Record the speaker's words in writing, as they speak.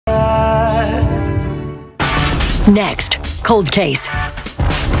Next, Cold Case.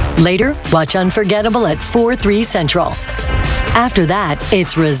 Later, watch Unforgettable at 4/3 Central. After that,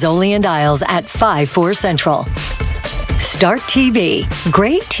 it's Rizzoli and Isles at 5/4 Central. Start TV.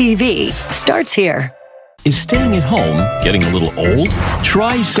 Great TV starts here. Is staying at home getting a little old?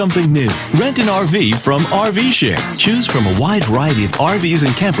 Try something new. Rent an RV from RV Share. Choose from a wide variety of RVs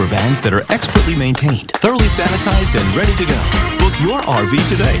and camper vans that are expertly maintained, thoroughly sanitized, and ready to go. Book your RV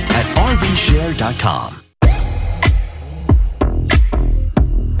today at RVshare.com.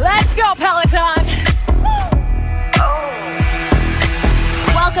 Let's go, Peloton!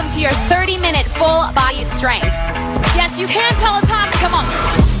 Welcome to your 30-minute full body strength. Yes, you can, Peloton. Come on.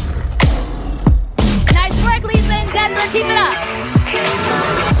 Nice work, Lisa and Denver. Keep it up.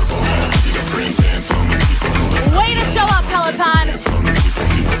 Way to show up, Peloton.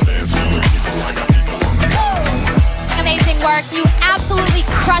 Amazing work. You absolutely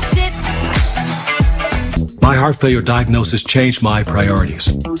crushed it. My heart failure diagnosis changed my priorities.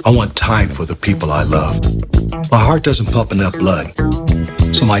 I want time for the people I love. My heart doesn't pump enough blood,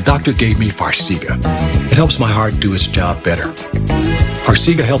 so my doctor gave me Farxiga. It helps my heart do its job better.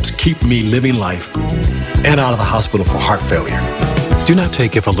 Farxiga helps keep me living life and out of the hospital for heart failure. Do not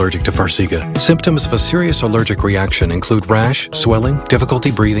take if allergic to Farxiga. Symptoms of a serious allergic reaction include rash, swelling,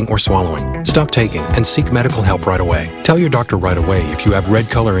 difficulty breathing, or swallowing. Stop taking and seek medical help right away. Tell your doctor right away if you have red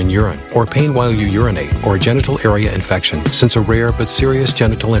color in urine, or pain while you urinate, or a genital area infection, since a rare but serious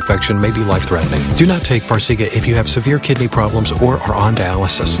genital infection may be life-threatening. Do not take Farxiga if you have severe kidney problems or are on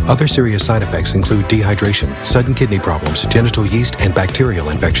dialysis. Other serious side effects include dehydration, sudden kidney problems, genital yeast and bacterial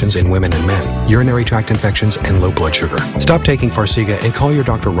infections in women and men, urinary tract infections, and low blood sugar. Stop taking Farxiga and call your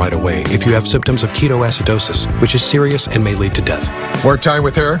doctor right away if you have symptoms of ketoacidosis, which is serious and may lead to death. More time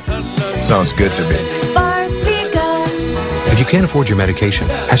with her? Sounds good to me. Farxiga. If you can't afford your medication,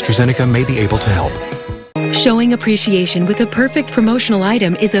 AstraZeneca may be able to help. Showing appreciation with a perfect promotional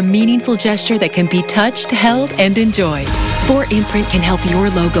item is a meaningful gesture that can be touched, held, and enjoyed. 4imprint can help your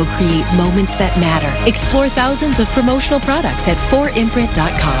logo create moments that matter. Explore thousands of promotional products at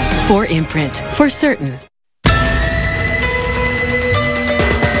 4imprint.com. 4imprint, for certain.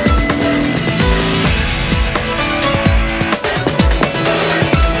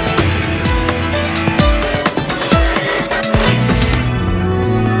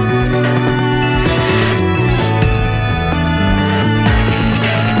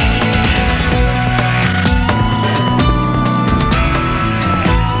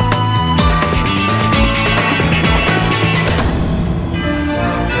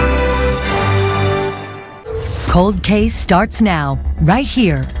 Cold Case starts now, right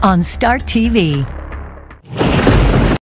here on Start TV.